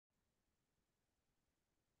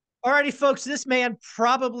Alrighty, folks, this man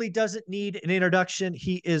probably doesn't need an introduction.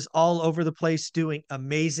 He is all over the place doing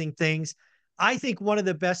amazing things. I think one of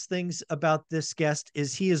the best things about this guest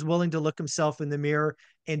is he is willing to look himself in the mirror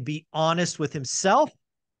and be honest with himself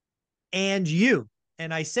and you.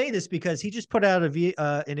 And I say this because he just put out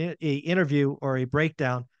an interview or a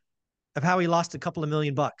breakdown of how he lost a couple of $1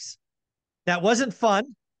 million. That wasn't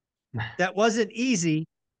fun. That wasn't easy.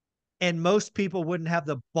 And most people wouldn't have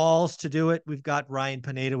the balls to do it. We've got Ryan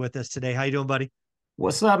Pineda with us today. How you doing, buddy?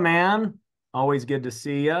 What's up, man? Always good to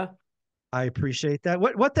see you. I appreciate that.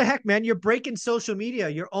 What the heck, man? You're breaking social media.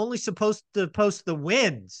 You're only supposed to post the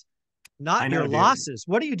wins, I not your know, dude. losses.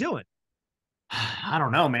 What are you doing? I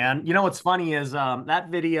don't know, man. You know what's funny is that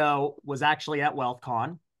video was actually at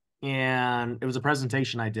WealthCon, and it was a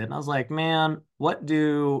presentation I did, and I was like, man, what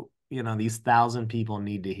do these 1,000 people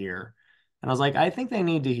need to hear? And I was like, I think they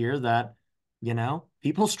need to hear that,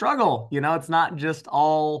 people struggle. It's not just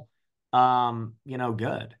all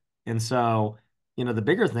good. And so, the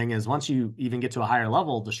bigger thing is once you even get to a higher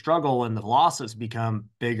level, the struggle and the losses become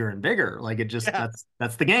bigger and bigger. Like it just Yeah,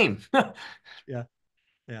 that's the game. yeah,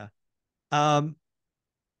 yeah. Um,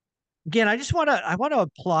 Again, I want to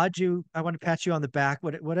applaud you. I want to pat you on the back.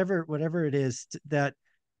 Whatever it is that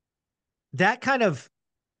kind of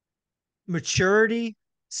maturity,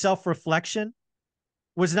 self reflection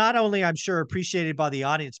was not only, I'm sure, appreciated by the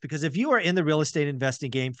audience, because if you are in the real estate investing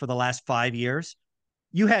game for the last 5 years,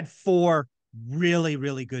 you had four really,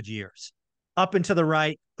 really good years. Up and to the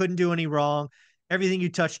right, couldn't do any wrong. Everything you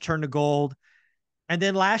touched turned to gold. And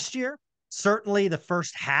then last year, certainly the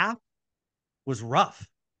first half was rough.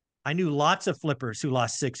 I knew lots of flippers who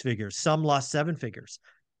lost 6 figures, some lost 7 figures.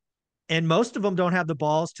 And most of them don't have the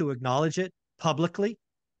balls to acknowledge it publicly.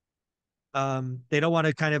 They don't want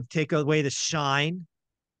to kind of take away the shine.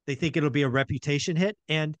 They think it'll be a reputation hit,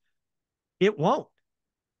 and it won't.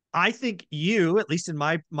 I think you, at least in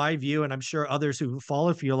my view, and I'm sure others who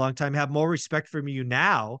followed for you a long time, have more respect from you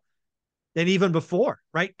now than even before,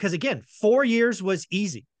 right? Because again, 4 years was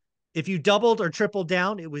easy. If you doubled or tripled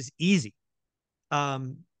down, it was easy.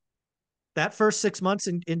 Um, that first 6 months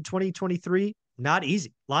in 2023, not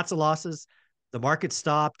easy. Lots of losses. The market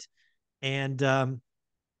stopped. And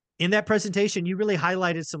in that presentation, you really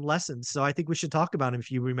highlighted some lessons. So I think we should talk about them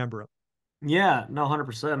if you remember them. Yeah, no,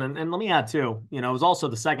 100%. And let me add too, it was also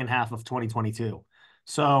the second half of 2022.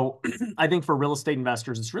 So I think for real estate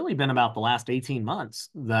investors, it's really been about the last 18 months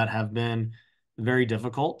that have been very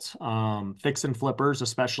difficult. Fix and flippers,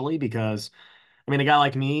 especially because, I mean, a guy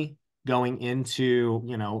like me going into,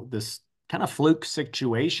 this kind of fluke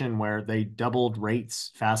situation where they doubled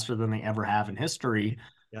rates faster than they ever have in history,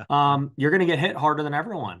 Yeah. you're going to get hit harder than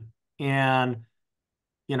everyone. And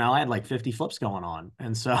I had like 50 flips going on.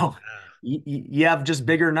 And so you have just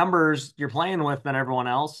bigger numbers you're playing with than everyone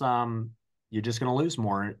else. You're just going to lose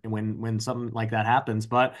more when something like that happens.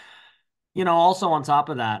 But, also on top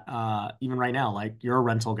of that, even right now, like you're a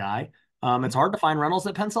rental guy. It's hard to find rentals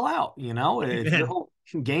that pencil out. If your Amen. whole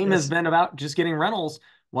game has Yes. been about just getting rentals,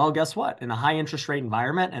 well, guess what? In a high interest rate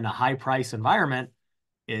environment and a high price environment,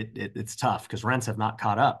 it's tough because rents have not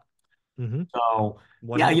caught up. Mm-hmm. So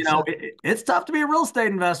yeah, 100%. it's tough to be a real estate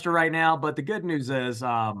investor right now, but the good news is,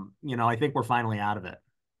 I think we're finally out of it.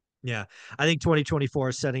 Yeah. I think 2024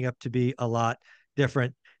 is setting up to be a lot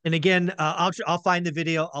different. And again, I'll find the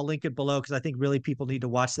video. I'll link it below because I think really people need to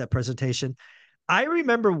watch that presentation. I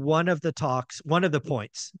remember one of the talks, one of the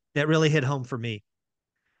points that really hit home for me.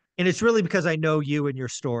 And it's really because I know you and your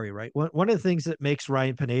story, right? One of the things that makes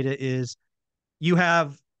Ryan Pineda is you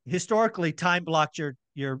have historically time blocked your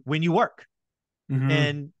when you work. Hmm.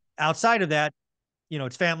 And outside of that,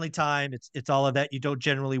 it's family time, it's all of that. You don't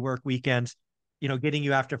generally work weekends. Getting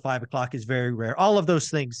you after 5 o'clock is very rare. All of those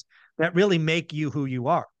things that really make you who you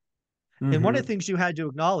are. And one of the Hmm. things you had to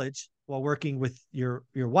acknowledge while working with your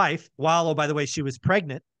wife, while, oh, by the way, she was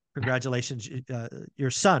pregnant. Congratulations,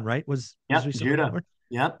 your son, right? Was Yep, recently Judah. born.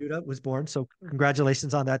 Yep, Judah was born, so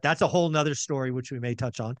congratulations on that. That's a whole nother story which we may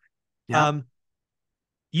touch on. yep. Um,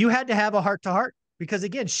 you had to have a heart to heart because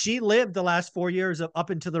again, she lived the last 4 years of up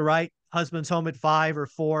and to the right. Husband's home at 5 or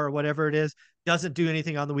 4 or whatever it is. Doesn't do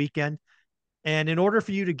anything on the weekend. And in order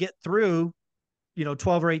for you to get through,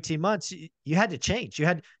 12 or 18 months, you had to change. You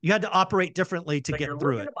had to operate differently to Like get you're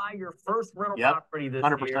through looking it. to buy your first rental property this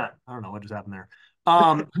 100%. Year. I don't know what just happened there.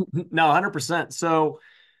 Um, no, 100%. So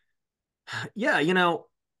yeah,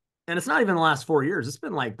 and it's not even the last 4 years. It's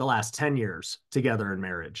been like the last 10 years together in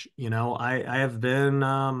marriage. I have been,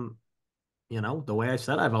 the way I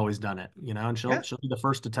said I've always done it, and she'll Yeah. she'll be the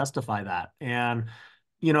first to testify that. And,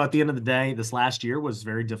 at the end of the day, this last year was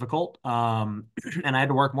very difficult. And I had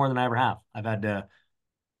to work more than I ever have. I've had to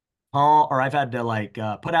I've had to like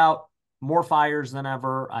put out more fires than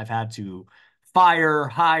ever. I've had to fire,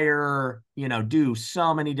 hire, do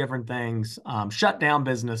so many different things, shut down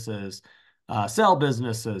businesses,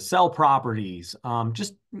 sell properties,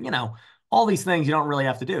 just, all these things you don't really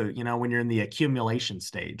have to do, when you're in the accumulation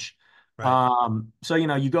stage. Right. So,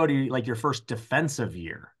 you go to like your first defensive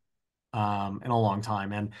year, in a long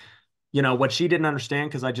time. And, what she didn't understand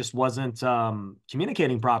because I just wasn't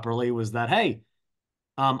communicating properly was that, hey,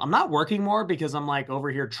 I'm not working more because I'm like over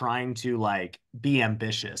here trying to like be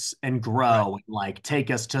ambitious and Right. grow and like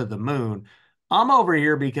take us to the moon. I'm over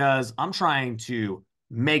here because I'm trying to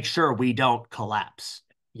make sure we don't collapse,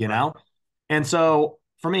 you Right. know? And so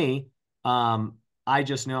for me, um, I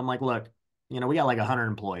just knew I'm like, look, we got like 100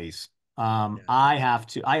 employees. Yeah.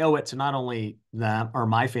 I owe it to not only them or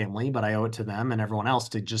my family, but I owe it to them and everyone else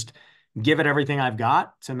to just give it everything I've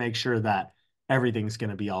got to make sure that everything's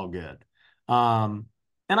going to be all good. Um,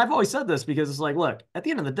 and I've always said this because it's like, look, at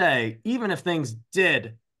the end of the day, even if things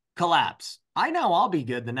did collapse, I know I'll be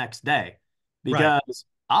good the next day Right. because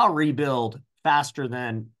I'll rebuild faster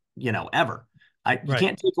than, ever. You Right.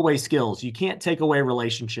 can't take away skills. You can't take away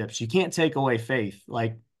relationships. You can't take away faith.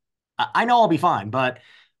 Like, I know I'll be fine, but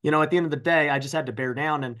at the end of the day, I just had to bear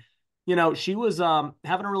down. And she was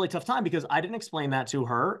having a really tough time because I didn't explain that to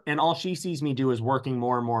her, and all she sees me do is working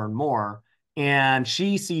more and more and more, and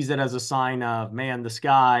she sees it as a sign of, man, this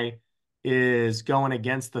guy is going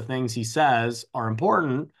against the things he says are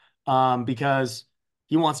important, because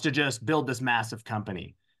he wants to just build this massive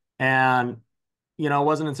company. And it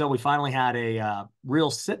wasn't until we finally had a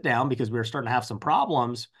real sit down because we were starting to have some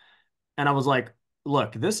problems, and I was like,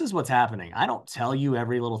 look, this is what's happening. I don't tell you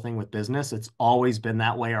every little thing with business. It's always been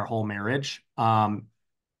that way our whole marriage.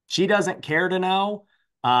 She doesn't care to know.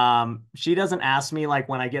 She doesn't ask me like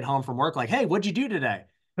when I get home from work, like, hey, what'd you do today?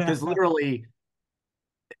 Because literally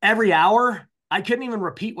every hour, I couldn't even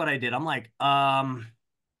repeat what I did. I'm like, I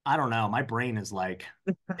don't know. My brain is like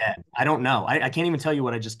dead. I don't know. I can't even tell you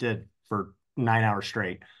what I just did for 9 hours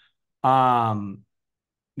straight. Um,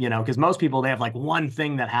 because most people they have like one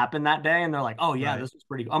thing that happened that day and they're like, oh yeah, Right. this was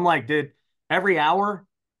pretty cool. I'm like, dude, every hour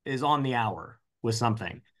is on the hour with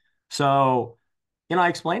something. So, I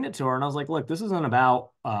explained it to her and I was like, look, this isn't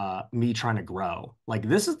about me trying to grow. Like,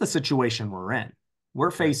 this is the situation we're in. We're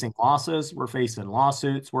Right. facing losses, we're facing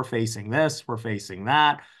lawsuits, we're facing this, we're facing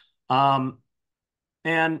that. Um,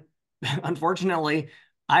 and unfortunately,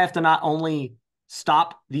 I have to not only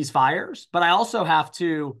stop these fires, but I also have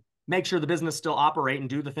to make sure the business still operate and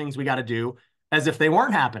do the things we got to do as if they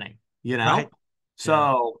weren't happening. Right. Yeah.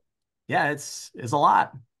 So yeah, it's a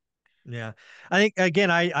lot. Yeah. I think again,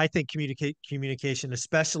 I think communication,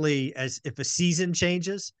 especially as if a season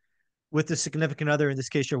changes with the significant other, in this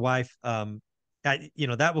case your wife,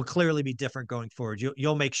 that will clearly be different going forward.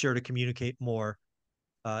 You'll make sure to communicate more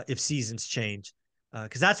if seasons change,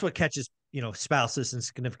 because that's what catches spouses and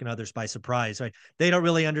significant others by surprise, right? They don't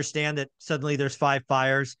really understand that suddenly there's 5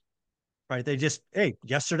 fires, right? They just, hey,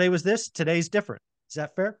 yesterday was this, today's different. Is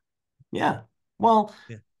that fair? Yeah. Well,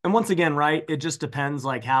 Yeah. and once again, right, it just depends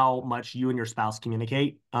like how much you and your spouse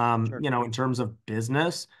communicate. Sure. In terms of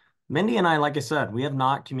business, Mindy and I, like I said, we have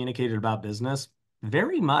not communicated about business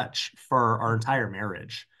very much for our entire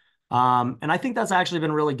marriage. And I think that's actually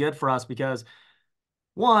been really good for us because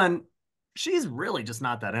one, she's really just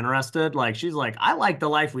not that interested. Like she's like, I like the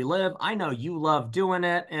life we live. I know you love doing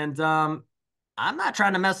it, and I'm not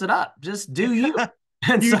trying to mess it up. Just do you.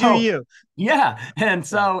 And You do so, you. yeah, and Yeah.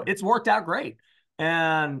 so it's worked out great.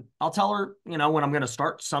 And I'll tell her, when I'm going to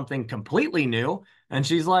start something completely new, and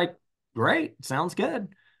she's like, "Great, sounds good."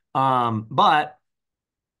 But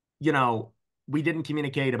you know, we didn't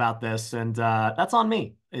communicate about this, and that's on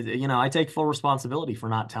me. I take full responsibility for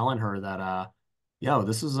not telling her that, yo,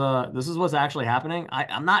 this is what's actually happening.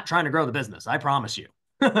 I'm not trying to grow the business. I promise you.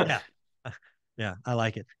 Yeah. Yeah, I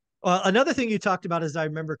like it. Well, another thing you talked about, as I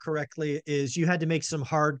remember correctly, is you had to make some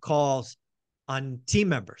hard calls on team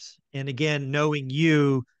members. And again, knowing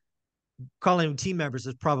you, calling them team members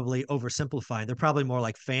is probably oversimplifying. They're probably more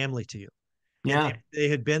like family to you. And Yeah, they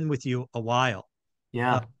had been with you a while. Uh,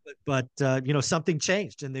 yeah, but something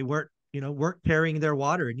changed and they weren't carrying their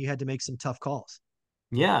water and you had to make some tough calls.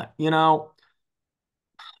 yeah.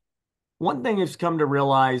 One thing I've come to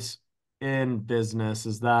realize in business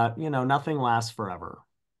is that, nothing lasts forever.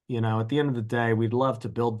 At the end of the day, we'd love to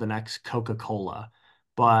build the next Coca-Cola,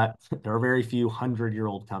 but there are very few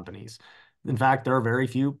 100-year-old companies. In fact, there are very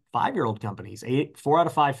few 5-year-old companies. 4 out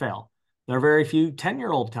of 5 fail. There are very few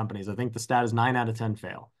 10-year-old companies. I think the stat is 9 out of 10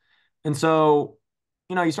 fail. And so,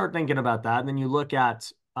 you start thinking about that, and then you look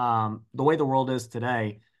at the way the world is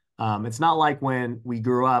today. It's not like when we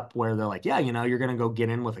grew up where they're like, yeah, you're going to go get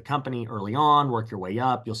in with a company early on, work your way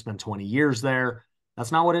up. You'll spend 20 years there.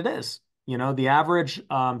 That's not what it is. The average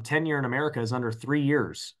tenure in America is under 3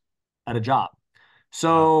 years at a job. Wow.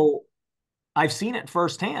 So I've seen it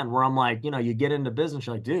firsthand where I'm like, you get into business,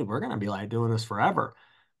 you're like, dude, we're going to be like doing this forever.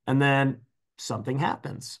 And then something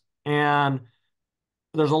happens. And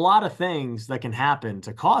there's a lot of things that can happen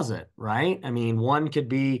to cause it, right? I mean, one could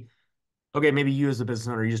be, okay, maybe you as a business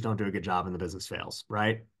owner, you just don't do a good job and the business fails,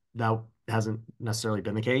 right? That hasn't necessarily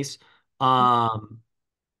been the case. Um,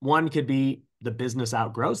 One could be the business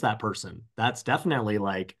outgrows that person. That's definitely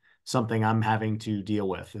like something I'm having to deal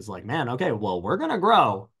with is like, man, okay, well, we're going to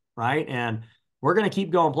grow, right? And we're going to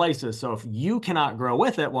keep going places. So if you cannot grow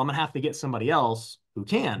with it, well, I'm going to have to get somebody else who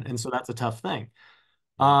can. And so that's a tough thing.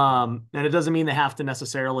 Yeah. And it doesn't mean they have to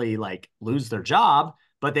necessarily like lose their job,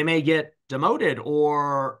 but they may get demoted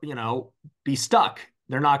or, be stuck.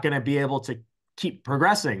 They're not going to be able to keep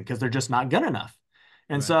progressing because they're just not good enough.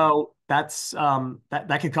 And Right. so that's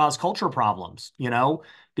that could cause culture problems,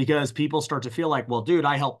 because people start to feel like, well, dude,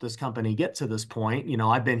 I helped this company get to this point.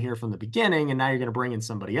 I've been here from the beginning and now you're going to bring in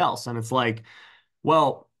somebody else. And it's like,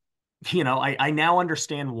 well, I now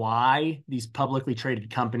understand why these publicly traded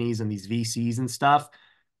companies and these VCs and stuff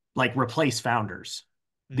like replace founders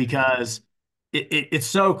Mm-hmm. because it's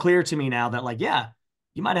so clear to me now that like, yeah,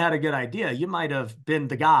 you might have had a good idea. You might have been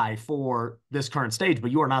the guy for this current stage,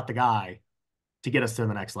 but you are not the guy to get us to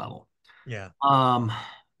the next level. Yeah. Um, Makes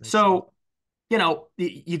sense. so,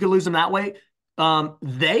 you could lose them that way.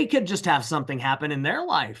 They could just have something happen in their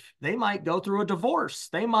life. They might go through a divorce.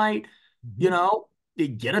 They might, you Mm-hmm. know,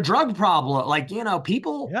 get a drug problem. Like,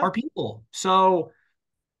 people Yeah. are people. So,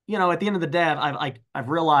 at the end of the day, I've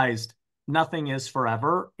realized nothing is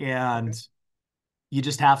forever, Okay. and you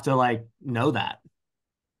just have to like know that.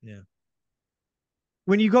 Yeah.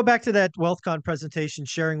 When you go back to that WealthCon presentation,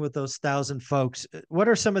 sharing with those 1,000 folks, what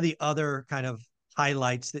are some of the other kind of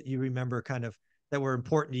highlights that you remember kind of that were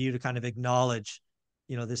important to you to kind of acknowledge,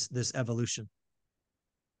 this evolution?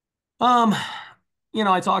 Um,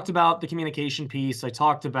 I talked about the communication piece. I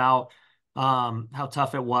talked about how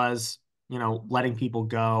tough it was, letting people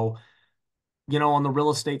go. On the real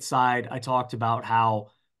estate side, I talked about how,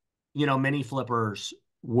 many flippers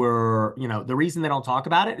were, the reason they don't talk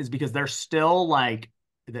about it is because they're still like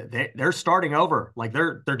they're starting over, like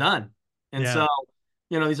they're done. And Yeah. so,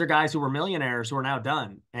 these are guys who were millionaires who are now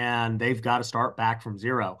done and they've got to start back from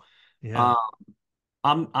zero. Yeah.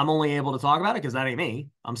 Um, I'm only able to talk about it because that ain't me.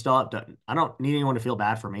 I'm still up to, I don't need anyone to feel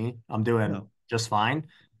bad for me. I'm doing No. just fine.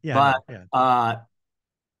 Yeah. But No. Yeah.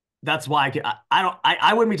 that's why I don't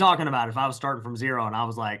I wouldn't be talking about it if I was starting from zero and I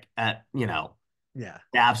was like at, Yeah.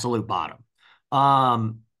 the absolute bottom.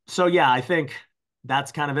 So yeah, I think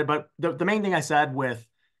that's kind of it. But the main thing I said with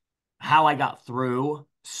how I got through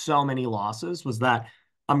so many losses was that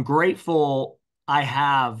I'm grateful I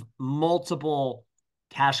have multiple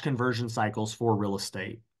cash conversion cycles for real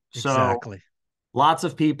estate. So Exactly. lots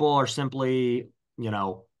of people are simply,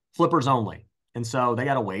 flippers only. And so they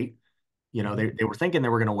got to wait. Mm-hmm. They were thinking they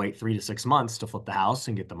were going to wait 3 to 6 months to flip the house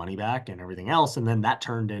and get the money back and everything else. And then that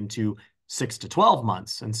turned into 6 to 12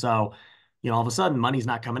 months. And so, all of a sudden money's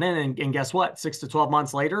not coming in. And guess what? 6 to 12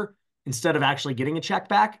 months later, instead of actually getting a check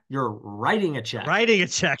back, you're writing a check. Writing a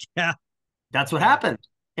check. Yeah. That's what Yeah. happened.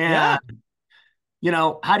 Yeah. And,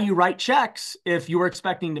 how do you write checks if you were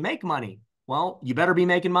expecting to make money? Well, you better be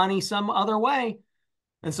making money some other way.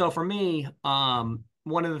 And Yeah. so for me,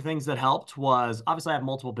 one of the things that helped was obviously I have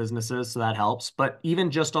multiple businesses, so that helps. But even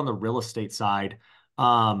just on the real estate side,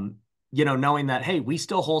 um, knowing that, hey, we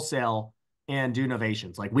still wholesale and do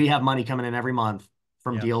novations. Like we have money coming in every month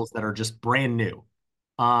from Yeah. deals that are just brand new.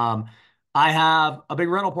 Um, I have a big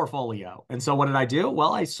rental portfolio. And so what did I do?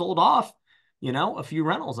 Well, I sold off, a few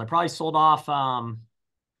rentals. I probably sold off I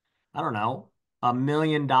don't know, $1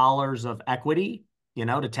 million of equity,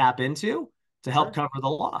 to tap into to help Sure. cover the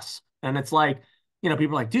loss. And it's like, people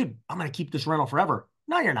are like, dude, I'm going to keep this rental forever.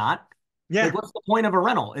 No, you're not. Like, Yeah. what's the point of a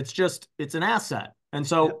rental? It's an asset. And Yep.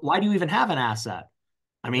 so why do you even have an asset?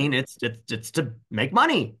 I Yep. mean, it's to make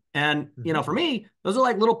money. And, Mm-hmm. for me, those are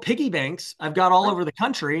like little piggy banks I've got all Sure. over the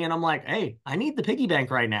country. And I'm like, hey, I need the piggy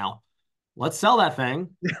bank right now. Let's sell that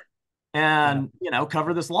thing Yeah. and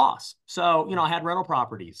cover this loss. So I had rental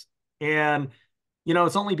properties, and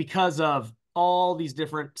it's only because of all these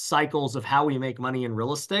different cycles of how we make money in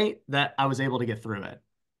real estate that I was able to get through it.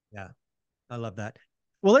 Yeah. I love that.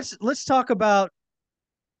 Well, let's talk about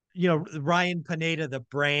Ryan Pineda, the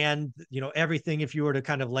brand, everything. If you were to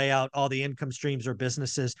kind of lay out all the income streams or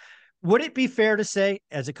businesses, would it be fair to say,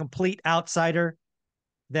 as a complete outsider,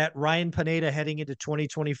 that Ryan Pineda heading into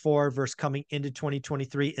 2024 versus coming into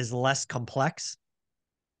 2023 is less complex,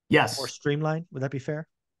 more Yes, streamlined? Would that be fair?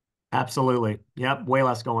 absolutely. Yep, way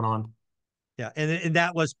less going on. Yeah. And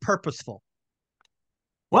that was purposeful.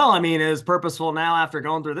 Well, I mean, it is purposeful now after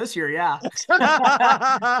going through this year. Yeah.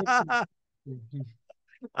 I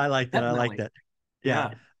like that. I like Definitely. that.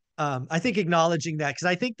 Yeah. Yeah. I think acknowledging that, because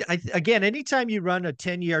I think, again, anytime you run a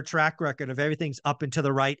 10-year track record of everything's up and to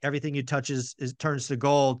the right, everything you touch is turns to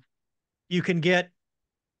gold, you can get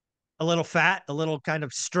a little fat, a little kind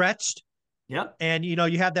of stretched. Yep. And, you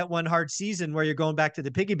have that one hard season where you're going back to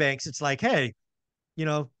the piggy banks. It's like, hey,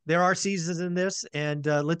 there are seasons in this, and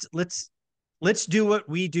let's do what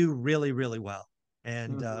we do really, really well.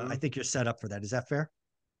 And I Hmm. think you're set up for that. Is that fair?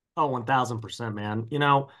 Oh, 1000%, man.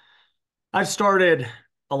 I've started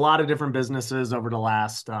a lot of different businesses over the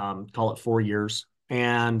last, call it 4 years.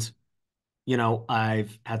 And,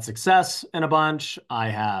 I've had success in a bunch. I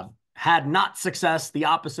have had not success, the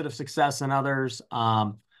opposite of success in others.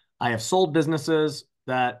 I have sold businesses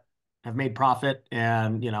that have made profit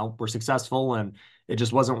and, were successful and it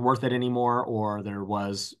just wasn't worth it anymore. Or there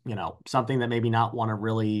was, something that maybe not want to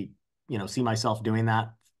really, see myself doing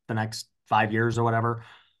that the next 5 years or whatever.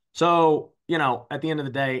 So, at the end of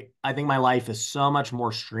the day, I think my life is so much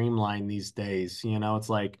more streamlined these days. It's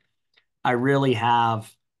like I really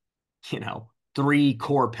have, you know, three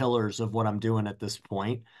core pillars of what I'm doing at this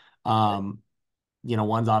point. Um,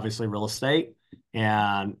 one's obviously real estate.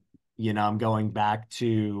 And, I'm going back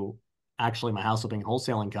to actually my house flipping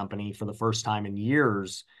wholesaling company for the first time in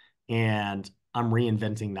years. And I'm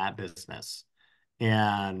reinventing that business.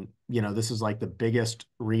 And, this is like the biggest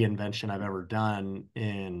reinvention I've ever done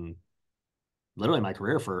in literally my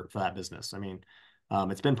career for that business. I mean,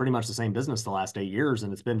 it's been pretty much the same business the last 8 years,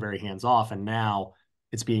 and it's been very hands off. And now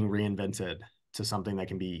it's being reinvented to something that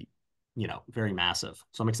can be, very massive.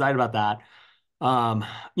 So I'm excited about that. Um,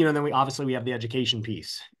 then we have the education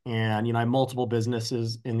piece, and I have multiple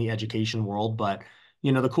businesses in the education world, but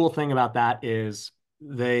the cool thing about that is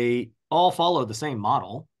they all follow the same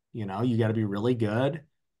model. You got to be really good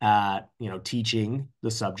at teaching the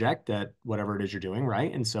subject at whatever it is you're doing,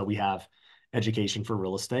 right? And so we have education for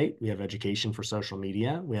real estate, we have education for social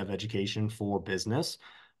media, we have education for business.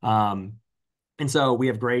 Um, and so we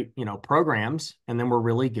have great, programs, and then we're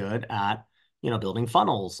really good at, building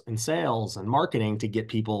funnels and sales and marketing to get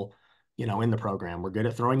people, in the program. We're good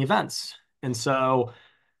at throwing events. And so,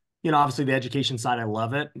 obviously the education side, I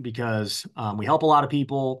love it because we help a lot of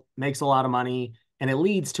people, makes a lot of money, and it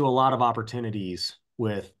leads to a lot of opportunities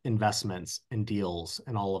with investments and deals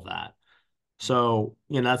and all of that. So,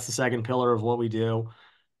 that's the second pillar of what we do.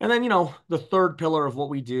 And then, the third pillar of what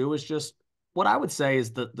we do is just what I would say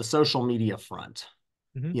is the social media front,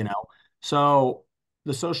 Mm-hmm. you know. So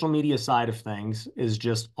the social media side of things is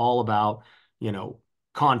just all about, you know,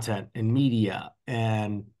 content and media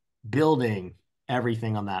and building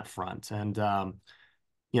everything on that front. And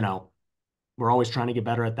you know, we're always trying to get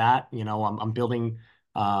better at that. I'm building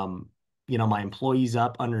um, my employees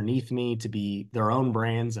up underneath me to be their own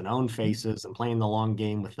brands and own faces and playing the long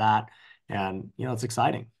game with that. And it's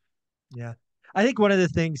exciting. Yeah. I think one of the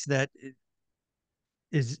things that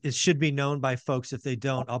is should be known by folks, if they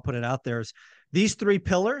don't, I'll put it out there, is these three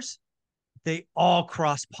pillars, they all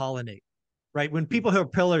cross pollinate, right? When people hear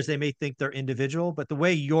pillars, they may think they're individual, but the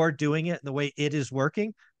way you're doing it and the way it is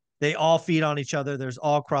working, they all feed on each other. There's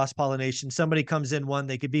all cross pollination. Somebody comes in one,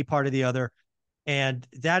 they could be part of the other. And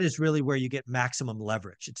that is really where you get maximum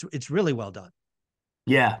leverage. It's really well done.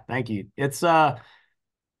 Yeah, thank you. It's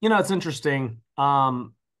interesting. I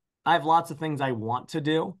have lots of things I want to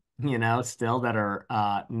do, still that are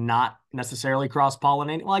not necessarily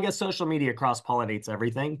cross-pollinating. Well, I guess social media cross-pollinates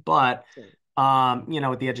everything, but Sure.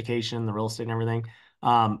 with the education, the real estate and everything,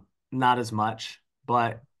 not as much.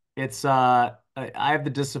 But it's I have the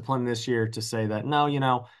discipline this year to say that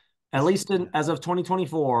no, at least as of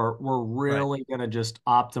 2024, we're Right. really gonna just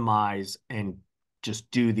optimize and just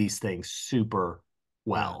do these things super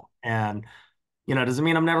Yeah. well. And does it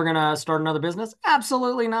mean I'm never gonna start another business?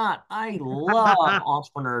 Absolutely not. I love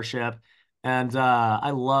entrepreneurship and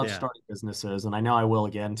I love Yeah. starting businesses, and I know I will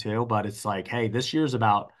again too, but it's like, hey, this year's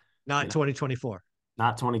about, Not 2024.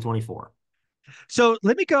 not 2024. So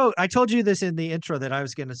let me go. I told you this in the intro that I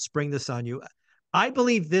was going to spring this on you. I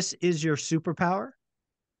believe this is your superpower.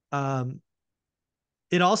 Um,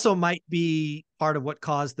 it also might be part of what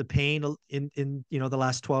caused the pain in the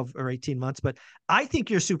last 12 or 18 months. But I think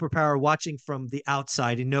your superpower, watching from the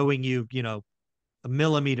outside and knowing you, a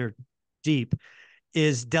millimeter deep,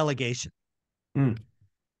 is delegation. Mm,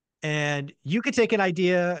 And you could take an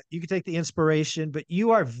idea, you could take the inspiration, but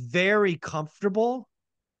you are very comfortable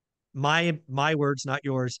my words, not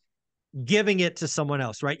yours, giving it to someone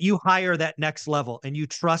else, right? You hire that next level and you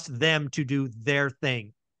trust them to do their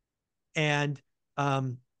thing. And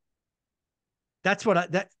um, that's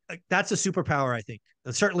a superpower, I think.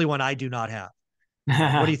 That's certainly one I do not have.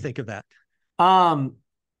 What do you think of that? Um,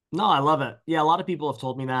 no, I love it. Yeah, a lot of people have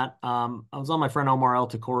told me that. I was on my friend Omar El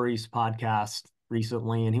Takori's podcast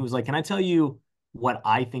recently, and he was like, "Can I tell you what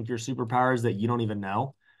I think your superpower is that you don't even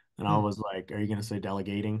know?" And I Hmm. was like, "Are you going to say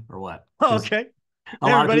delegating or what?" Oh, Because okay. a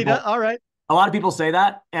lot of Everybody does. people, All right. a lot of people say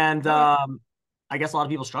that, and All right. I guess a lot of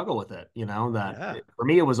people struggle with it. Yeah. For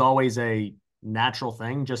me, it was always a natural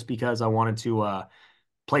thing, just because I wanted to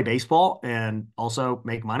play baseball and also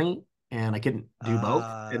make money, and I couldn't do both.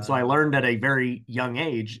 And so I Uh, learned at a very young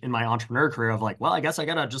age in my entrepreneur career of like, well, I guess I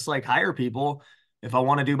gotta just like hire people if I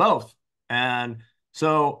want to do both. And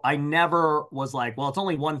so I never was like, well, it's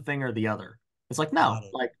only one thing or the other. It's like, got no,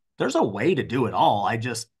 it. like there's a way to do it all. I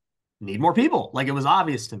just need more people. Like it was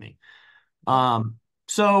obvious to me. Okay.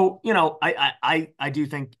 So I do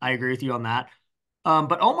think I agree with you on that.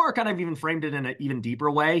 But Omar kind of even framed it in an even deeper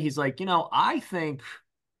way. He's like, I think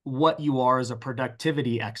what you are is a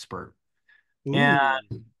productivity expert. And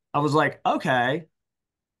Ooh. I was like, okay,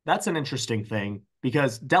 that's an interesting thing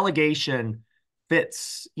because delegation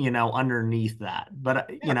fits, underneath that.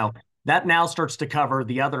 But, Yeah. that now starts to cover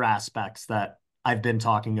the other aspects that I've been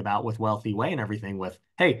talking about with Wealthy Way and everything with,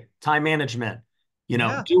 hey, time management,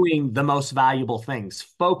 Yeah. doing the most valuable things,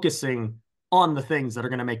 focusing on the things that are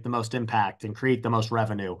going to make the most impact and create the most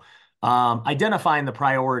revenue, identifying the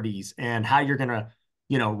priorities and how you're going to,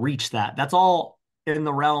 reach that. That's all in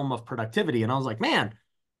the realm of productivity. And I was like, man,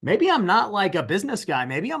 maybe I'm not like a business guy.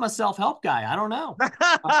 Maybe I'm a self-help guy. I don't know.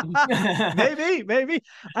 Maybe.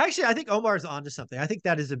 Actually, I think Omar's onto something. I think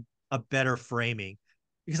that is a better framing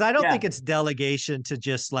because I don't Yeah. think it's delegation to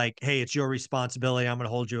just like, hey, it's your responsibility. I'm going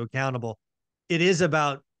to hold you accountable. It is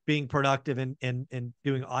about being productive and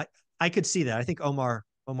doing. I could see that. I think Omar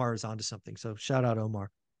is onto something. So shout out Omar.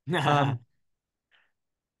 Um,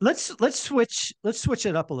 let's switch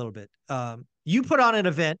it up a little bit. You put on an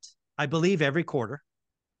event, I believe, every quarter.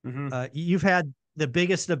 Hmm. You've had the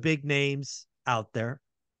biggest of big names out there.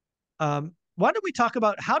 Why don't we talk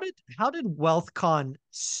about how did WealthCon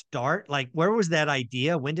start? Like, where was that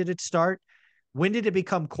idea? When did it start? When did it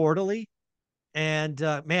become quarterly? And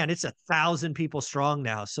man, it's 1,000 people strong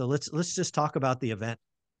now. So let's just talk about the event.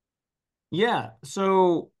 Yeah.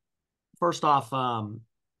 So first off,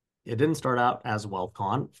 it didn't start out as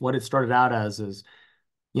WealthCon. What it started out as is,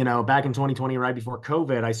 back in 2020, right before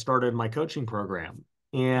COVID, I started my coaching program.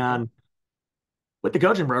 Okay. And with the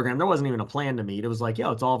coaching program, there wasn't even a plan to meet. It was like,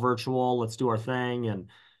 yo, it's all virtual. Let's do our thing. And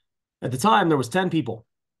at the time, there was 10 people.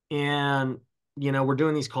 And, we're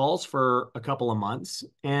doing these calls for a couple of months.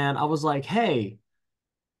 And I was like, hey,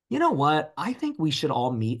 you know what? I think we should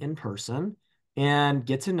all meet in person and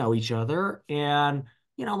get to know each other and,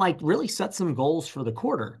 like really set some goals for the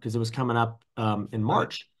quarter because it was coming up in Right.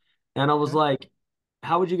 March. And I was Okay. like,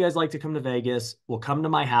 how would you guys like to come to Vegas? We'll come to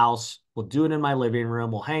my house. We'll do it in my living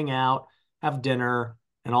room. We'll hang out, have dinner,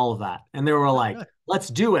 and all of that. And they were All like, right. let's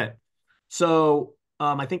do it. So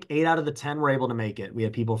I think 8 out of the 10 were able to make it. We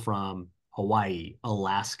had people from Hawaii,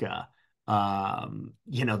 Alaska, the Wow.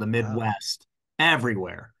 Midwest,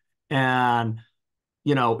 everywhere. And,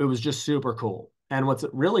 it was just super cool. And what's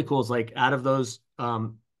really cool is like out of those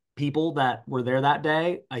people that were there that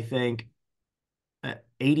day, I think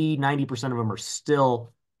 80, 90% of them are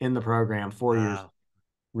still in the program 4 years, Wow.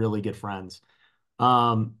 really good friends.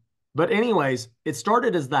 Um, but anyways, it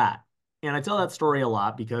started as that. And I tell that story a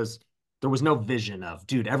lot because there was no vision of,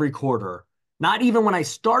 dude, every quarter, not even when I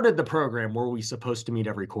started the program were we supposed to meet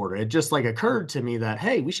every quarter. It just like occurred to me that,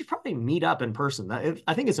 hey, we should probably meet up in person.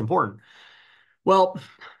 I think it's important. Well,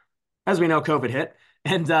 as we know, COVID hit,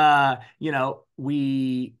 and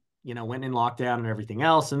we went in lockdown and everything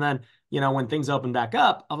else. And then when things opened back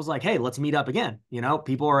up, I was like, hey, let's meet up again.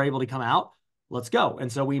 People are able to come out. Let's go.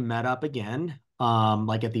 And so we met up again,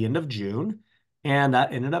 like at the end of June, and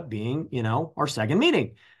that ended up being our second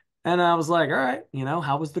meeting. And I was like, all right,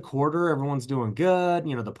 how was the quarter? Everyone's doing good.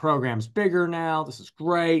 The program's bigger now. This is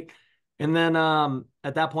great. And then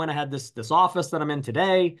at that point, I had this office that I'm in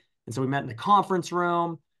today. And so we met in the conference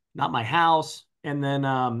room, not my house. And then,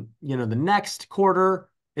 the next quarter,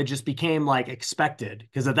 it just became like expected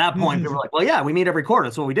because at that point, they were like, well, yeah, we meet every quarter.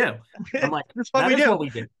 That's what we do. And I'm like, That's what that we is do. what we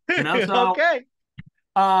do. So, Okay.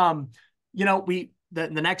 um, the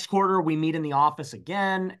next quarter, we meet in the office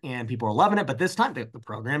again and people are loving it. But this time, the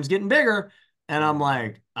program's getting bigger. And I'm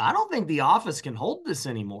like, I don't think the office can hold this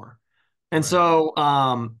anymore. And Right. so,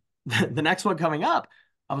 the next one coming up,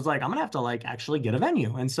 I was like, I'm gonna have to like actually get a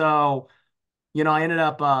venue. And so, I ended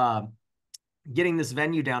up getting this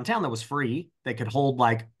venue downtown that was free, that could hold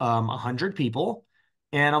like 100 people.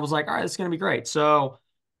 And I was like, all right, it's gonna be great. So,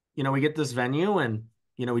 we get this venue, and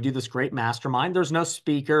we do this great mastermind. There's no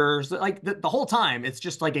speakers. Like the whole time, it's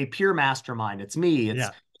just like a pure mastermind. It's me,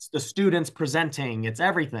 Yeah. it's the students presenting, it's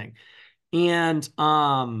everything. And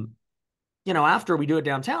after we do it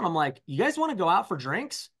downtown, I'm like, you guys want to go out for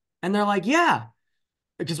drinks? And they're like, yeah,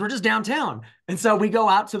 because we're just downtown. And so we go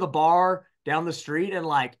out to the bar down the street, and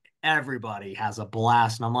like everybody has a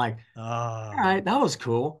blast. And I'm like, all Oh, right, that was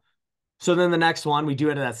cool. So then the next one, we do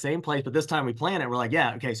it at that same place, but this time we plan it. We're like,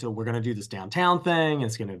 yeah, okay, so we're gonna do this downtown thing.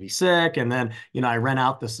 It's gonna be sick. And then, I rent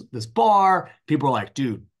out this bar. People are like,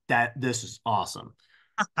 dude, this is awesome.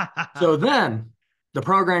 So then the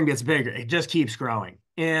program gets bigger. It just keeps growing.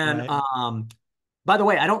 And right, by the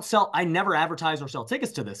way, I never advertise or sell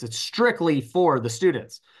tickets to this. It's strictly for the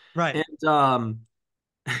students. right. And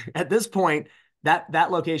at this point,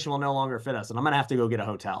 that location will no longer fit us, and I'm gonna have to go get a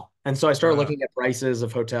hotel. And so I started Uh, looking at prices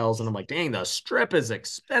of hotels, and I'm like, dang, the Strip is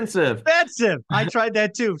expensive. expensive. I tried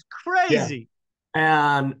that too. Yeah. Crazy.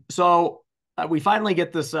 And so we finally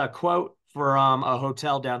get this quote from a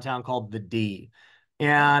hotel downtown called the D,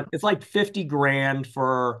 and it's like 50 grand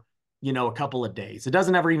for a couple of days. It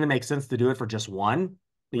doesn't ever even make sense to do it for just one.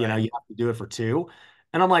 Right. You have to do it for two.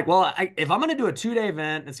 And I'm like, well, if I'm going to do a 2-day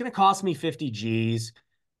event, it's going to cost me 50 G's.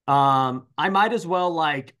 I might as well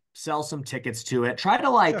like sell some tickets to it, try to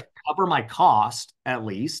Sure. like cover my cost at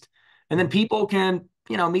least, and then people can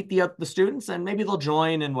meet the students, and maybe they'll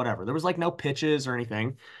join and whatever. There was like no pitches or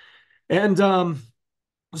anything. And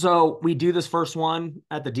so we do this first one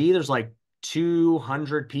at the D. There's like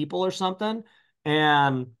 200 people or something,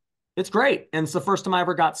 and it's great. And it's the first time I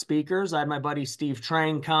ever got speakers. I had my buddy Steve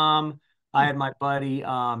Train come. I Hmm. had my buddy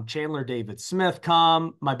Chandler David Smith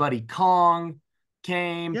come. My buddy Kong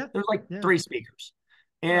came. Yeah. There's like Yeah. 3 speakers,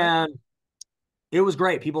 All right. and it was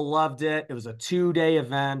great. People loved it. It was a 2-day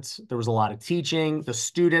event. There was a lot of teaching. The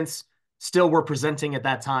students still were presenting at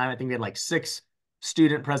that time. I think we had like 6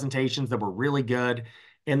 student presentations that were really good.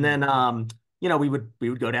 And Hmm. then we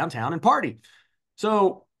would go downtown and party.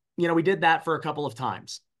 So, we did that for a couple of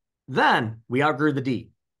times. Then we outgrew the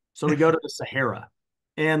D. So we go to the Sahara.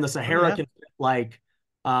 And the Oh Sahara yeah. can fit like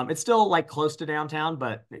it's still like close to downtown,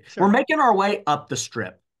 but we're Sure. making our way up the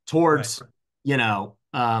strip Right. towards,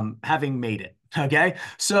 having made it. Okay.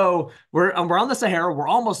 So we're on the Sahara. We're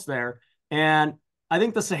almost there. And I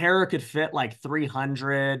think the Sahara could fit like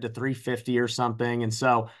 300 to 350 or something. And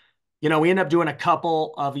so, we end up doing a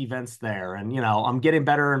couple of events there. And, I'm getting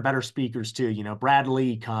better and better speakers too. Brad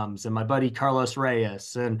Lee comes, and my buddy Carlos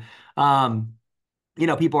Reyes. And,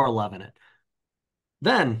 people are loving it.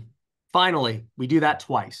 Then finally, we do that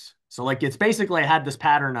twice. So, like, it's basically, I had this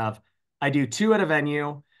pattern of I do 2 at a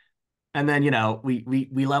venue, and then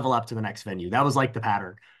we level up to the next venue. That was like the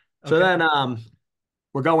pattern. So Okay. then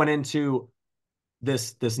we're going into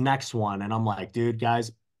this next one, and I'm like, dude,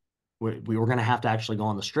 guys, we were gonna have to actually go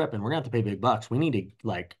on the Strip, and we're gonna have to pay big bucks. We need to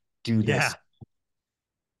like do Yeah. this.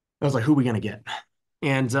 I was like, who are we gonna get?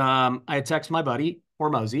 And I had texted my buddy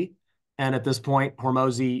Hormozy, and at this point,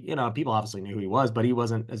 Hormozy, people obviously knew who he was, but he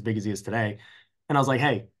wasn't as big as he is today. And I was like,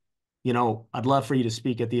 hey, I'd love for you to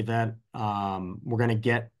speak at the event. We're gonna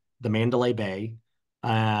get the Mandalay Bay,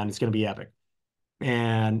 and it's gonna be epic.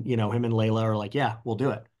 And him and Layla are like, yeah, we'll do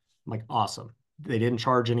it. I'm like, awesome. They didn't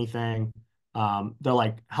charge anything. They're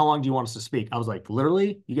like, how long do you want us to speak? I was like,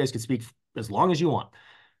 literally, you guys can speak as long as you want.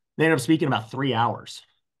 They ended up speaking about 3 hours.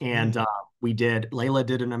 And Mm. Layla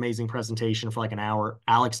did an amazing presentation for like an hour.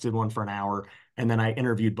 Alex did one for an hour. And then I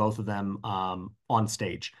interviewed both of them on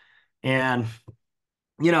stage. And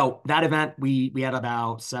that event, we had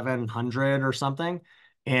about 700 or something,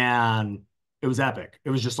 and it was epic. It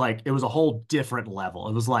was just like, it was a whole different level.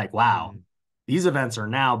 It was like, wow, Mm. these events are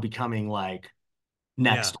now becoming like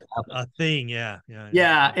Yeah. next level. A thing. Yeah. Yeah.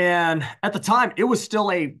 Yeah. Yeah, and at the time, it was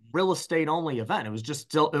still a real estate only event. It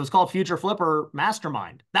was called Future Flipper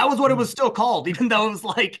Mastermind. That was what it Mm. was still called, even though it was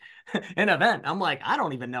like an event. I'm like, I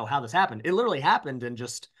don't even know how this happened. It literally happened in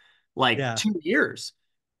just like Yeah. 2 years.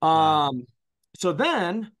 Wow. So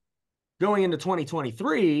then going into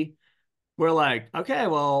 2023, we're like, okay,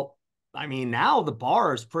 well, I mean, now the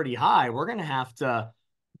bar is pretty high. We're going to have to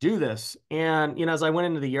do this. And, as I went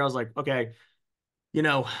into the year, I was like, okay,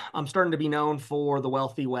 I'm starting to be known for the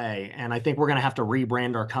wealthy way. And I think we're going to have to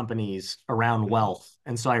rebrand our companies around Mm. wealth.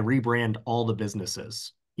 And so I rebrand all the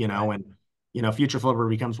businesses, Right. and, Future Flipper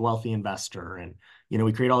becomes Wealthy Investor. And,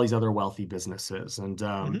 we create all these other wealthy businesses, and,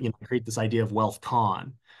 Hmm. create this idea of Wealth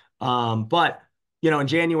Con. But, in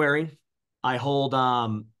January, I hold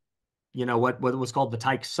what was called the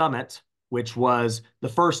Tyke Summit, which was the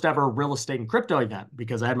first ever real estate and crypto event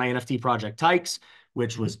because I had my NFT project Tykes,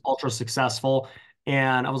 which Mhm. was ultra successful.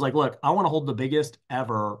 And I was like, look, I want to hold the biggest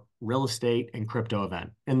ever real estate and crypto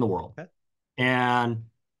event in the world. Okay. And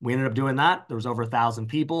we ended up doing that. There was over 1,000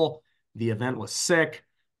 people. The event was sick.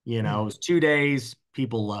 It Mm. was 2 days.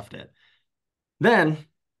 People loved it. Then,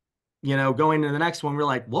 going to the next one, we're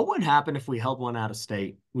like, what would happen if we held one out of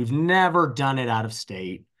state? We've never done it out of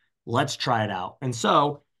state. Let's try it out. And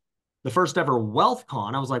so the first ever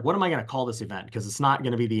WealthCon, I was like, what am I going to call this event? Because it's not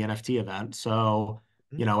going to be the NFT event. So,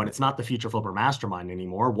 Mm. and it's not the Future Flipper Mastermind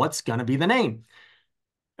anymore. What's going to be the name?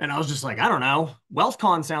 And I was just like, I don't know.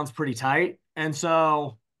 WealthCon sounds pretty tight. And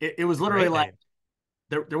so it was literally Great like,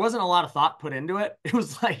 name. there wasn't a lot of thought put into it. It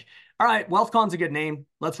was like, all right, WealthCon's a good name.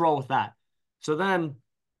 Let's roll with that. So then,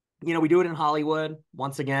 we do it in Hollywood.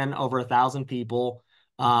 Once again, over 1,000 people.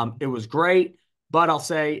 It was great, but I'll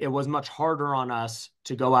say it was much harder on us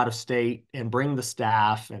to go out of state and bring the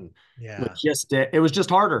staff and Yeah. logistic. It was just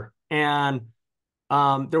harder. And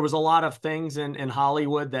there was a lot of things in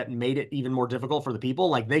Hollywood that made it even more difficult for the people.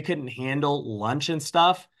 Like they couldn't handle lunch and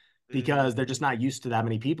stuff Mm. because they're just not used to that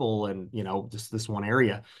many people and, just this one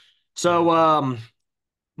area. Yeah. So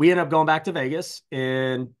we ended up going back to Vegas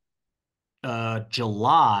in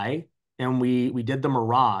July, and we did the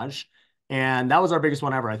Mirage, and that was our biggest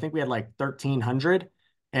one ever. I think we had like 1,300.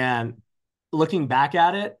 And looking back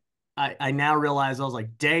at it, I now realize I was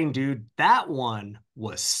like, dang, dude, that one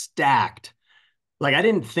was stacked. Like I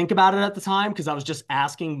didn't think about it at the time because I was just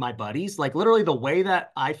asking my buddies. Like literally the way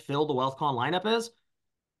that I fill the WealthCon lineup is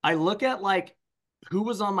I look at like who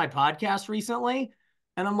was on my podcast recently,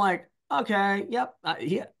 and I'm like, okay, yep,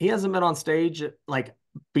 he hasn't been on stage like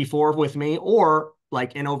before with me or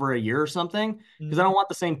like in over a year or something because I Mm. don't want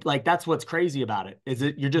the same. Like that's what's crazy about it is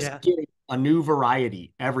that you're just Yeah. getting a new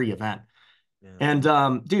variety every event. Yeah.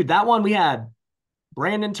 And dude, that one we had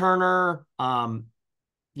Brandon Turner,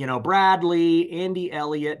 Bradley, Andy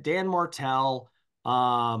Elliott, Dan Martell.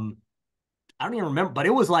 I don't even remember, but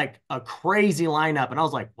it was like a crazy lineup. And I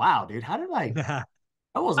was like, wow, dude, that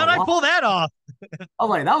was a How'd I lot. pull that off? I was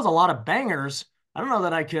like, that was a lot of bangers. I don't know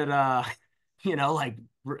that I could, like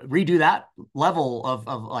redo that level of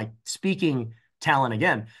like speaking talent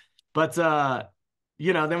again. But,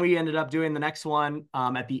 then we ended up doing the next one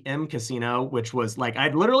at the M Casino, which was like,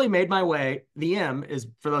 I'd literally made my way. The M is,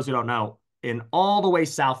 for those who don't know, in all the way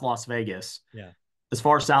South Las Vegas, Yeah. as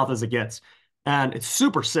far south as it gets. And it's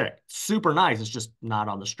super sick, super nice. It's just not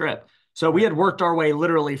on the strip. So we Right. had worked our way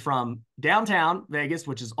literally from downtown Vegas,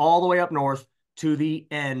 which is all the way up north, to the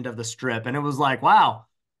end of the strip. And it was like, wow,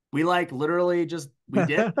 we like literally just we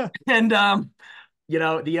did. And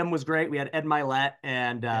the M was great. We had Ed Milet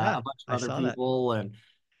and Yeah. a bunch of I other saw that. people. And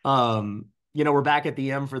we're back at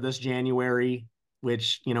the M for this January,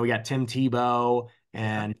 which we got Tim Tebow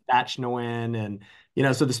Yeah. and Thatch Nguyen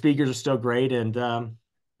and so the speakers are still great. And I'm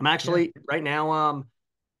Yeah. actually right now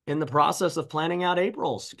in the process of planning out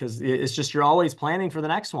April's because it's just you're always planning for the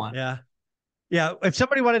next one. Yeah. Yeah. If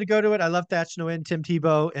somebody wanted to go to it, I love Thatch Nguyen, Tim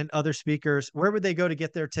Tebow, and other speakers. Where would they go to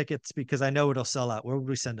get their tickets? Because I know it'll sell out. Where would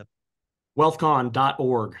we send them?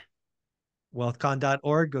 Wealthcon.org.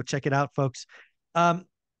 Wealthcon.org. Go check it out, folks. Um,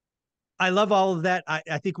 I love all of that.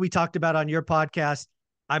 I think we talked about on your podcast.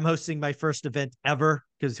 I'm hosting my first event ever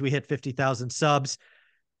because we hit 50,000 subs.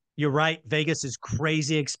 You're right. Vegas is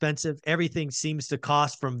crazy expensive. Everything seems to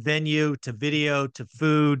cost from venue to video to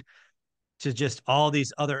food to just all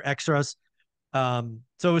these other extras. So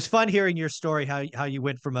it was fun hearing your story, how you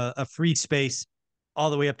went from a free space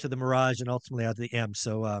all the way up to the Mirage and ultimately out to the M.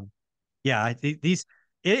 So yeah, I think it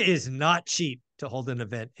is not cheap to hold an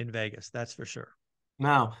event in Vegas. That's for sure.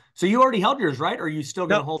 No. So you already held yours, right? Or are you still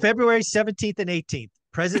going No, to hold? February 17th and 18th,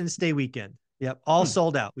 President's Day weekend. Yep, all Hmm,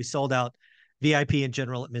 sold out. We sold out VIP and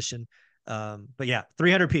general admission. But yeah,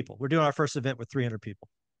 300 people. We're doing our first event with 300 people.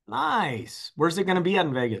 nice. Where's it going to be at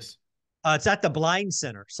in Vegas? It's at the Blind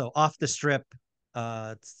Center, so off the strip.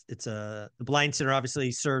 The Blind Center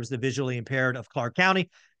obviously serves the visually impaired of Clark County.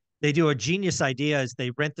 They do a genius idea is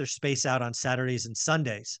they rent their space out on Saturdays and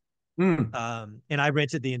Sundays. Hmm. And I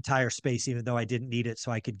rented the entire space, even though I didn't need it,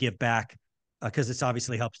 so I could give back because it's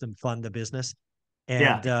obviously helps them fund the business.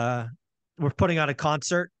 Yeah. And we're putting on a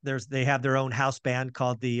concert. They have their own house band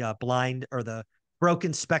called the Blind or the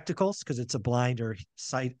Broken Spectacles because it's a blind or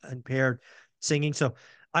sight impaired singing. So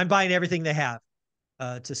I'm buying everything they have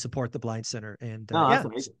to support the Blind Center, and No, that's yeah,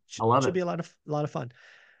 amazing. I love should it. be a lot of fun.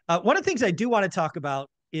 One of the things I do want to talk about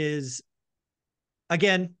is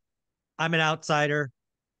again, I'm an outsider.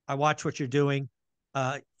 I watch what you're doing.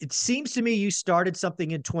 It seems to me you started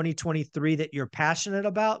something in 2023 that you're passionate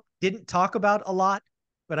about, didn't talk about a lot,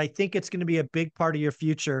 but I think it's going to be a big part of your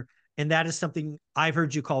future. And that is something I've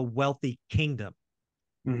heard you call Wealthy Kingdom.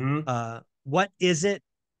 Mm-hmm. What is it?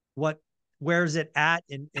 What, where's it at?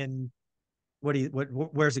 And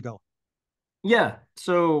where's it go? Yeah.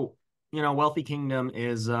 So, Wealthy Kingdom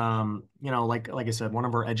is, like I said, one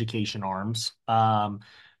of our education arms.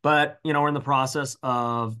 But, we're in the process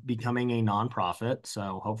of becoming a nonprofit.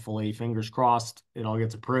 So hopefully, fingers crossed, it all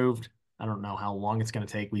gets approved. I don't know how long it's going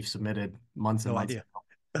to take. We've submitted months and No months. idea.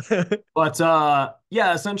 But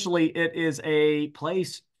yeah, essentially it is a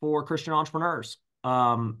place for Christian entrepreneurs.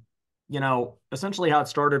 Essentially how it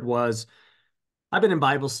started was I've been in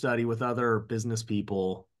Bible study with other business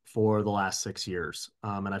people for the last 6 years.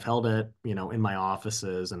 And I've held it, in my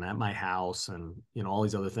offices and at my house and, all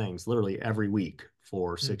these other things, literally every week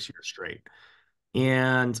for Mm, 6 years straight.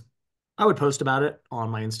 And I would post about it on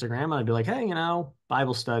my Instagram and I'd be like, hey,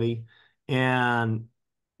 Bible study. And,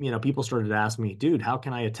 people started to ask me, dude, how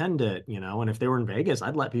can I attend it? And if they were in Vegas,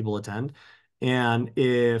 I'd let people attend. And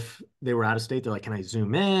if they were out of state, they're like, can I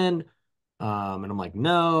zoom in? And I'm like,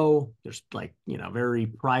 no, there's like, very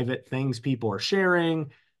private things people are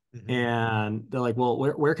sharing. mhm, And they're like, well,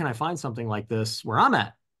 where can I find something like this where I'm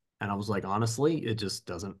at? And I was like, honestly, it just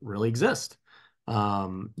doesn't really exist.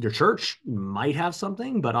 Your church might have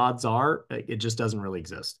something, but odds are it just doesn't really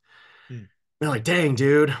exist. mm. They're like, dang,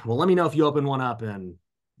 dude, well, let me know if you open one up in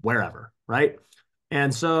wherever, right?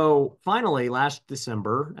 And so finally, last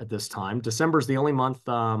December at this time, December's the only month,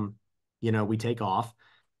 we take off.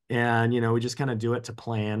 And, we just kind of do it to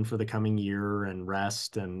plan for the coming year and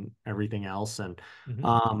rest and everything else. And Mhm.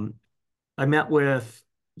 um, I met with,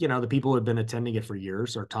 the people who have been attending it for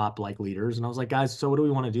years, our top like leaders. And I was like, guys, so what do we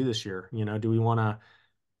want to do this year? Do we want to,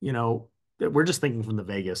 you know, we're just thinking from the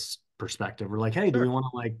Vegas perspective. We're like, hey, do we Sure. want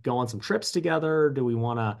to like go on some trips together? Do we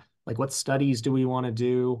want to like what studies do we want to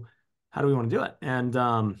do? How do we want to do it? And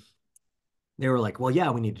they were like, well, yeah,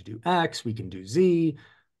 we need to do X, we can do Z,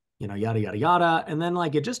 yada, yada, yada. And then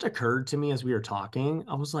like it just occurred to me as we were talking,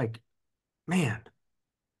 I was like, man,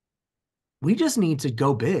 we just need to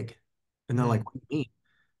go big. And they're like, Mm. what do you mean?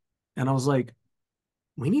 And I was like,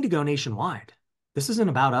 we need to go nationwide. This isn't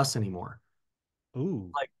about us anymore.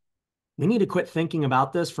 Ooh. Like, we need to quit thinking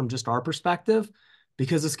about this from just our perspective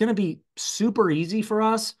because it's going to be super easy for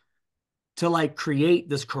us to like create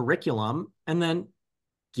this curriculum and then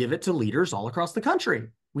give it to leaders all across the country.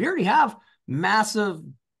 We already have massive,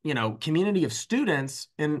 community of students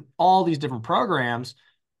in all these different programs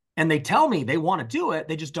and they tell me they want to do it,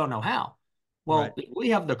 they just don't know how. Right. Well, we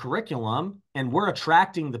have the curriculum and we're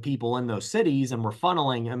attracting the people in those cities and we're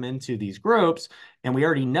funneling them into these groups. And we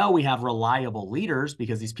already know we have reliable leaders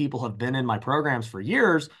because these people have been in my programs for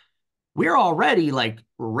years. We're already like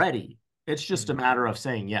ready. It's just Mm. a matter of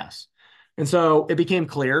saying yes. And so it became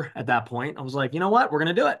clear at that point. I was like, you know what? We're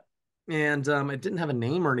going to do it. And it didn't have a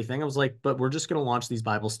name or anything. I was like, but we're just going to launch these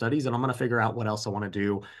Bible studies and I'm going to figure out what else I want to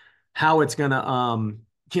do, how it's going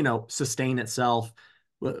to, sustain itself.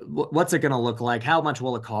 What's it going to look like? How much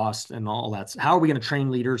will it cost? And all that. How are we going to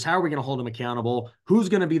train leaders? How are we going to hold them accountable? Who's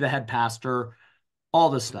going to be the head pastor? All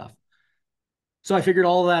this stuff. So I figured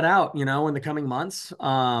all of that out, in the coming months.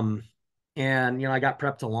 And I got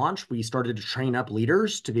prepped to launch. We started to train up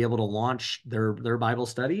leaders to be able to launch their Bible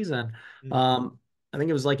studies. And Mm. um, I think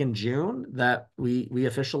it was like in June that we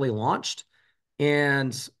officially launched.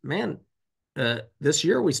 And man, this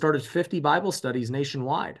year we started 50 Bible studies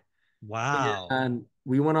nationwide. Wow. And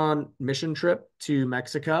we went on mission trip to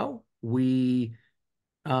Mexico. We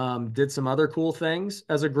did some other cool things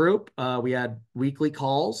as a group. We had weekly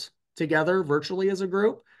calls together virtually as a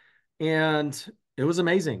group, and it was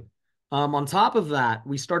amazing. On top of that,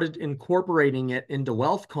 we started incorporating it into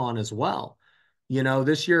WealthCon as well.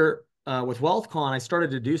 This year with WealthCon, I started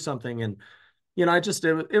to do something, and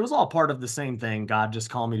it was all part of the same thing. God just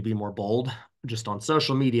called me to be more bold, just on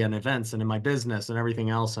social media and events and in my business and everything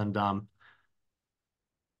else. And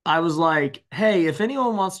I was like, hey, if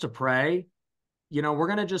anyone wants to pray, we're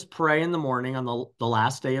going to just pray in the morning on the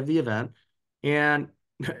last day of the event. And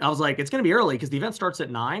I was like, it's going to be early because the event starts at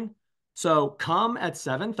 9. So come at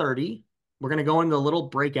 7:30. We're going to go into the little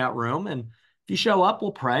breakout room. And if you show up,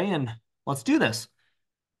 we'll pray and let's do this.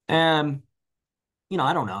 And,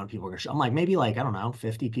 I don't know if people are going to show. I'm like, maybe like, I don't know,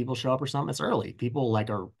 50 people show up or something. It's early. People like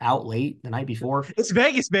are out late the night before. It's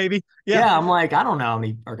Vegas, baby. Yeah. Yeah. I'm like, I don't know how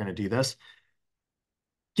many are going to do this.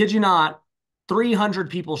 Kid you not, 300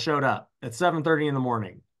 people showed up at 7:30 in the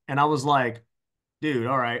morning. And I was like, dude,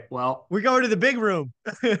 all right, well, We're going to the big room.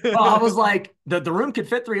 I was like, the room could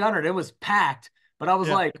fit 300. It was packed. But I was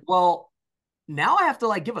Yeah. like, well, now I have to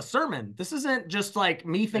like give a sermon. This isn't just like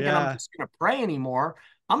me thinking I'm Yeah. just going to pray anymore.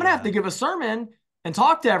 I'm going to have Yeah. to give a sermon and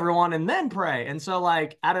talk to everyone and then pray. And so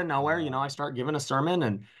like out of nowhere, Uh, I start giving a sermon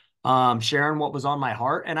and sharing what was on my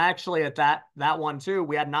heart. And actually at that one too,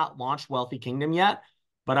 we had not launched Wealthy Kingdom yet,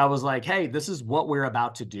 but I was like, hey, this is what we're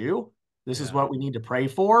about to do. This is yeah. what we need to pray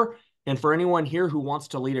for. And for anyone here who wants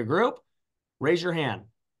to lead a group, raise your hand.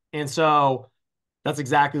 And so that's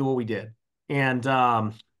exactly what we did. And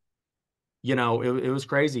it was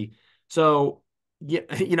crazy. So, yeah,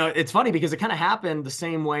 it's funny because it kind of happened the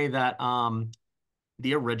same way that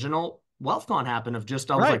the original WealthCon happened of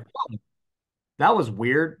just, I was Right. like, "Whoa, that was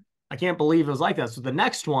weird. I can't believe it was like that." So the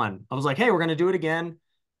next one, I was like, hey, we're going to do it again,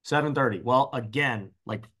 7:30. Well, again,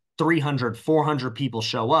 like 300, 400 people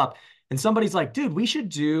show up. And somebody's like, dude, we should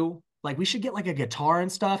get like a guitar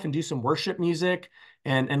and stuff and do some worship music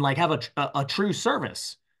and like have a true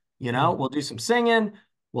service. Mm. We'll do some singing,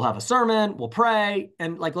 we'll have a sermon, we'll pray,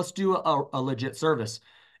 and like, let's do a legit service.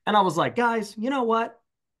 And I was like, guys, you know what?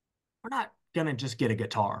 We're not going to just get a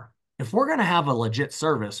guitar. If we're going to have a legit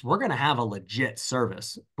service, we're going to have a legit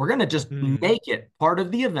service. We're going to just Mm. make it part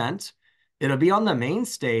of the event. It'll be on the main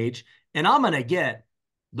stage, and I'm going to get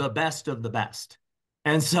the best of the best.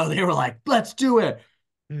 And so they were like, let's do it.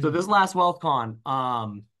 So Mm. this last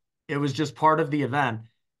WealthCon, it was just part of the event.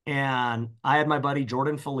 And I had my buddy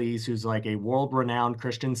Jordan Feliz, who's like a world-renowned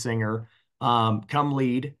Christian singer, come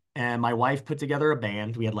lead. And my wife put together a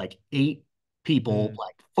band. We had like 8 people, Mm.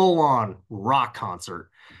 like full-on rock concert.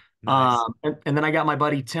 Nice. And then I got my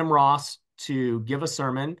buddy Tim Ross to give a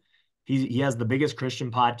sermon. He has the biggest Christian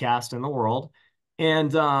podcast in the world.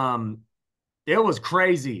 And it was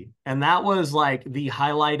crazy. And that was like the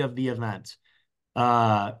highlight of the event.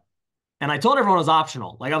 Uh, and I told everyone it was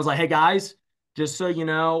optional. Like I was like, hey guys, just so you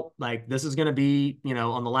know, like this is going to be,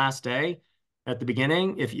 on the last day at the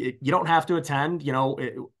beginning. If you don't have to attend,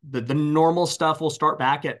 the normal stuff will start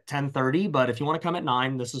back at 10:30. But if you want to come at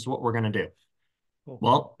 9, this is what we're going to do. Cool.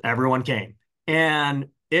 Well, everyone came and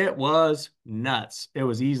it was nuts. It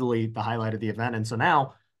was easily the highlight of the event. And so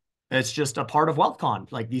now it's just a part of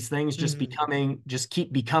WealthCon. Like these things Mm. just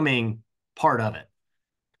keep becoming part of it.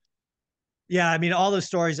 Yeah, I mean, all those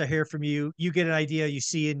stories I hear from you, you get an idea, you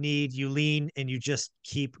see a need, you lean, and you just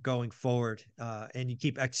keep going forward, and you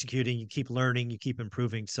keep executing, you keep learning, you keep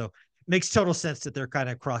improving. So it makes total sense that they're kind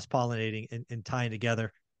of cross pollinating and tying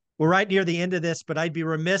together. We're right near the end of this, but I'd be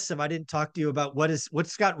remiss if I didn't talk to you about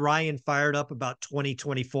what's got Ryan fired up about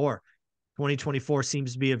 2024. 2024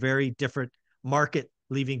 seems to be a very different market,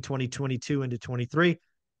 leaving 2022 into 23.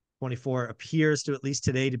 24 appears to, at least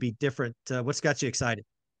today, to be different. What's got you excited?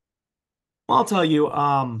 Well, I'll tell you,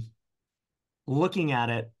 looking at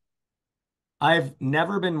it, I've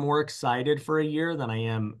never been more excited for a year than I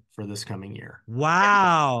am for this coming year.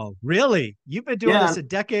 Wow, really? You've been doing Yeah. this a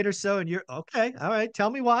decade or so, and you're okay. All right, tell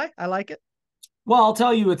me why. I like it. Well, I'll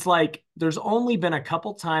tell you, it's like there's only been a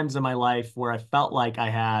couple times in my life where I felt like I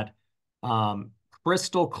had um,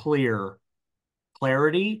 crystal clear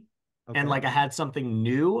clarity and Okay. like I had something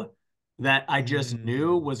new that I just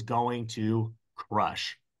knew Mm, was going to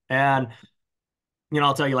crush. And,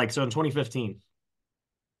 I'll tell you, like, so in 2015,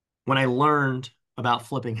 when I learned about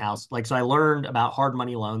flipping house, like, so I learned about hard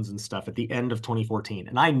money loans and stuff at the end of 2014.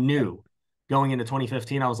 And I yep. knew going into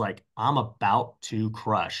 2015, I was like, I'm about to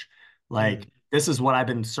crush. Mm, Like, this is what I've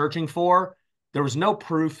been searching for. There was no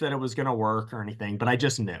proof that it was going to work or anything, but I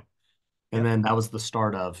just knew. And yep. then that was the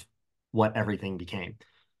start of what everything became.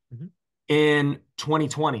 Mhm. In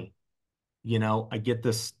 2020, I get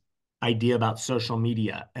this idea about social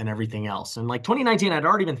media and everything else. And like 2019, I'd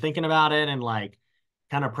already been thinking about it and like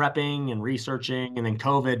kind of prepping and researching. And then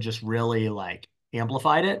COVID just really like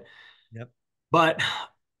amplified it. Yep. But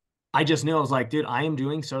I just knew I was like, dude, I am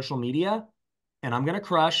doing social media and I'm going to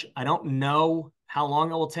crush. I don't know how long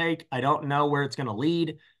it will take. I don't know where it's going to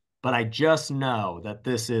lead, but I just know that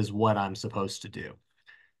this is what I'm supposed to do.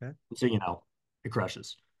 Okay. So, it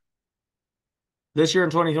crushes. This year in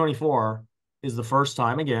 2024 is the first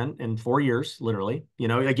time again in 4 years, literally.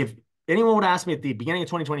 Like if anyone would ask me at the beginning of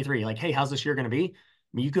 2023, like, hey, how's this year going to be? I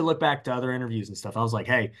mean, you could look back to other interviews and stuff. I was like,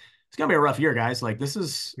 hey, it's going to be a rough year, guys. Like, this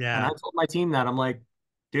is, and I Yeah. told my team that I'm like,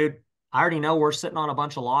 dude, I already know we're sitting on a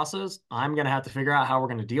bunch of losses. I'm going to have to figure out how we're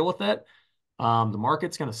going to deal with it. The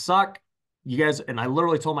market's going to suck. You guys, and I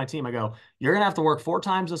literally told my team, I go, you're going to have to work 4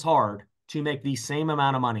 times as hard to make the same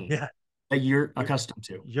amount of money Yeah. that you're You're, accustomed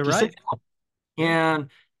to. you're Just so right. you know. Yeah. And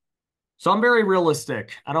so I'm very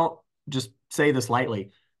realistic. I don't just say this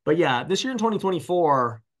lightly. But yeah, this year in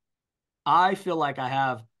 2024, I feel like I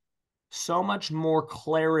have so much more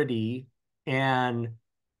clarity and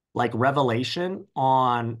like revelation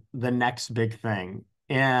on the next big thing.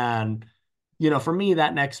 And, for me,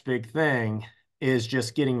 that next big thing is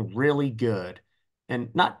just getting really good.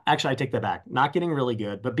 And not actually, I take that back, not getting really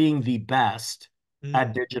good, but being the best at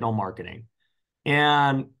Mm, digital marketing.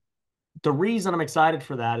 And the reason I'm excited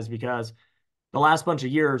for that is because the last bunch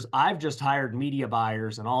of years, I've just hired media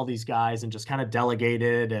buyers and all these guys and just kind of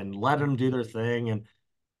delegated and let them do their thing. And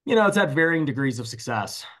it's had varying degrees of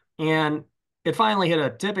success. And it finally hit a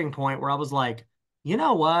tipping point where I was like, you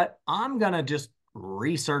know what? I'm going to just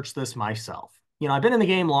research this myself. I've been in the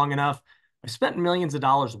game long enough. I've spent millions of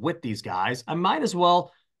dollars with these guys. I might as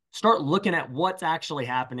well start looking at what's actually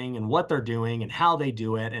happening and what they're doing and how they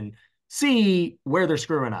do it and see where they're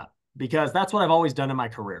screwing up. Because that's what I've always done in my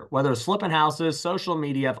career. Whether it's flipping houses, social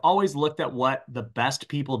media, I've always looked at what the best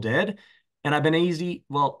people did. And I've been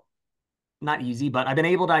not easy, but I've been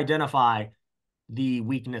able to identify the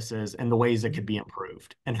weaknesses and the ways that mm, could be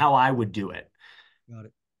improved and how I would do it. got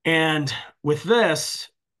it. And with this,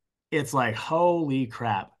 it's like, holy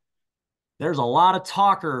crap. There's a lot of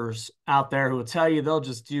talkers out there who will tell you they'll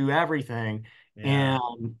just do everything. Yeah.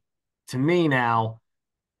 And to me now,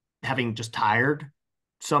 having just tired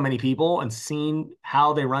so many people and seen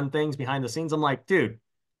how they run things behind the scenes, I'm like, dude,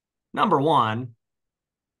 number one,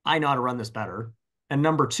 I know how to run this better. And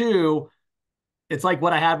number two, it's like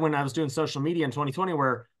what I had when I was doing social media in 2020,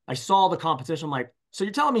 where I saw the competition. I'm like, so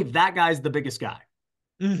you're telling me that guy's the biggest guy?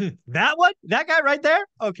 That one? That guy right there?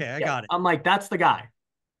 Okay, I Yeah. got it. I'm like, that's the guy.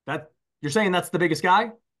 That you're saying that's the biggest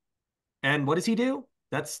guy? And what does he do?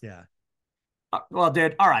 That's Yeah. well,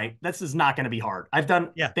 dude. All right, this is not going to be hard. I've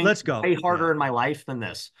done Yeah, things let's go. way Yeah. harder in my life than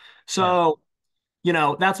this. Yeah. So,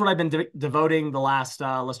 that's what I've been devoting the last,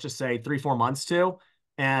 let's just say 3, 4 months to.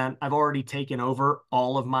 And I've already taken over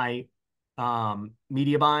all of my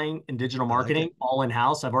media buying and digital I like marketing it. all in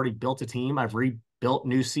house. I've already built a team. I've rebuilt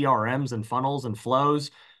new CRMs and funnels and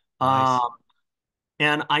flows. Um, Nice.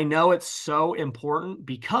 and I know it's so important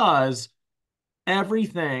because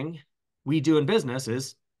everything we do in business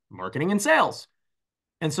is marketing and sales.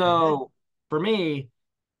 And Amen. so for me,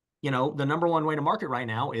 the number one way to market right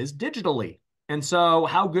now is digitally. And so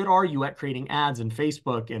how good are you at creating ads in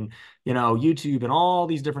Facebook and, YouTube and all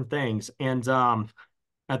these different things? And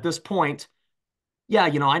at this point, yeah, I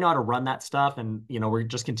know how to run that stuff. And, we're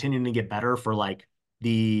just continuing to get better for like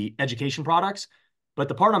the education products. But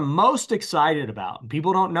the part I'm most excited about, and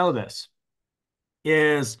people don't know this,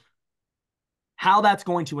 is how that's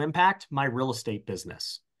going to impact my real estate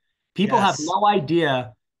business. People have Yes. no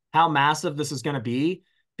idea how massive this is going to be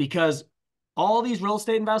because all these real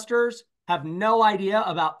estate investors have no idea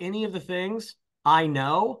about any of the things I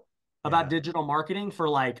know about Yeah. digital marketing for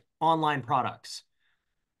like online products.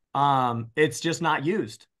 It's just not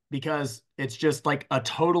used because it's just like a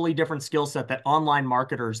totally different skill set that online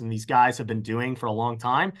marketers and these guys have been doing for a long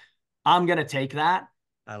time. I'm going to take that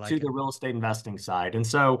I to like it. the real estate investing side. And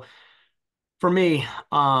so for me,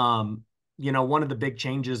 one of the big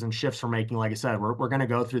changes and shifts we're making, like I said, we're going to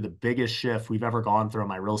go through the biggest shift we've ever gone through in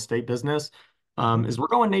my real estate business, Hmm. is we're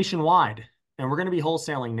going nationwide and we're going to be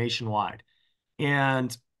wholesaling nationwide.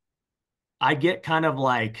 And I get kind of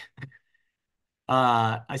like,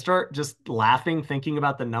 I start just laughing thinking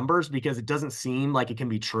about the numbers because it doesn't seem like it can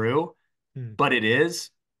be true, Hmm. but it is.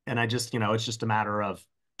 And I just, it's just a matter of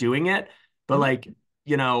doing it. But Hmm. like,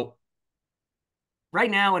 you know,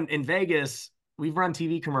 right now in Vegas, we've run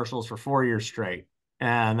TV commercials for 4 years straight.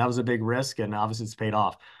 And that was a big risk. And obviously it's paid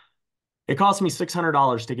off. It cost me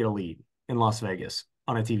 $600 to get a lead in Las Vegas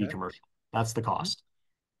on a TV Okay. commercial. That's the Hmm. cost.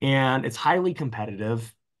 And it's highly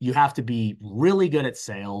competitive. You have to be really good at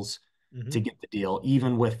sales Hmm. to get the deal,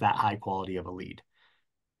 even with that high quality of a lead.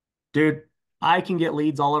 Dude, I can get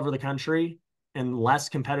leads all over the country in less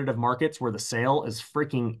competitive markets where the sale is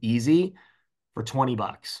freaking easy for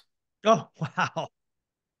 $20. Oh, wow.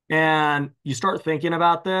 And you start thinking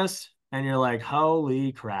about this and you're like,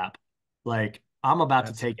 holy crap. Like, I'm about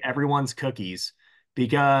to That's take everyone's cookies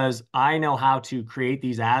because I know how to create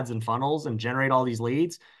these ads and funnels and generate all these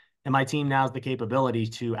leads. And my team now has the capability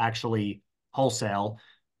to actually wholesale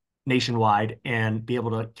nationwide and be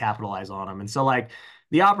able to capitalize on them. And so, like,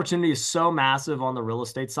 the opportunity is so massive on the real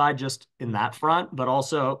estate side, just in mm, that front, but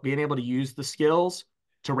also being able to use the skills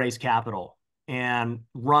to raise capital and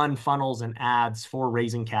run funnels and ads for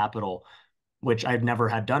raising capital, which I've never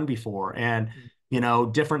had done before. And,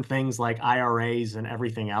 mm. different things like IRAs and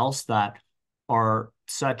everything else that are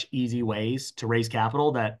such easy ways to raise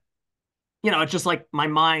capital that, it's just like my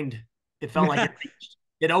mind, it felt like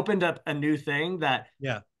it opened up a new thing that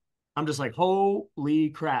Yeah. I'm just like, holy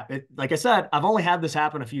crap. Like I said, I've only had this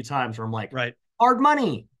happen a few times where I'm like, Right. hard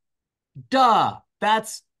money, duh.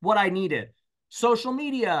 That's what I needed. Social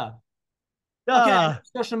media. Okay, I know Uh,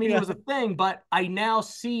 social media yeah, was a thing, but I now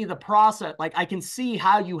see the process. Like I can see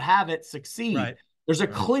how you have it succeed. right. There's a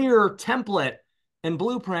Right. clear template and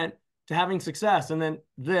blueprint to having success. And then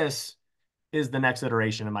this is the next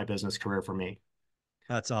iteration in my business career for me.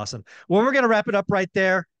 That's awesome. Well, we're going to wrap it up right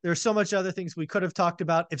there. There's so much other things we could have talked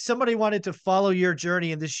about. If somebody wanted to follow your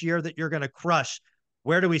journey in this year that you're going to crush,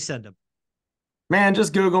 where do we send them? Man,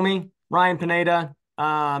 just Google me, Ryan Pineda.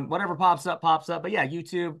 Whatever pops up, pops up. But yeah,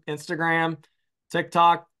 YouTube, Instagram,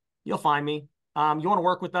 TikTok, you'll find me. You want to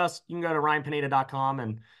work with us, you can go to ryanpineda.com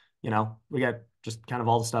and we got just kind of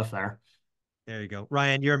all the stuff there. There you go.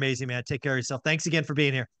 Ryan, you're amazing, man. Take care of yourself. Thanks again for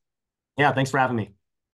being here. Yeah, thanks for having me.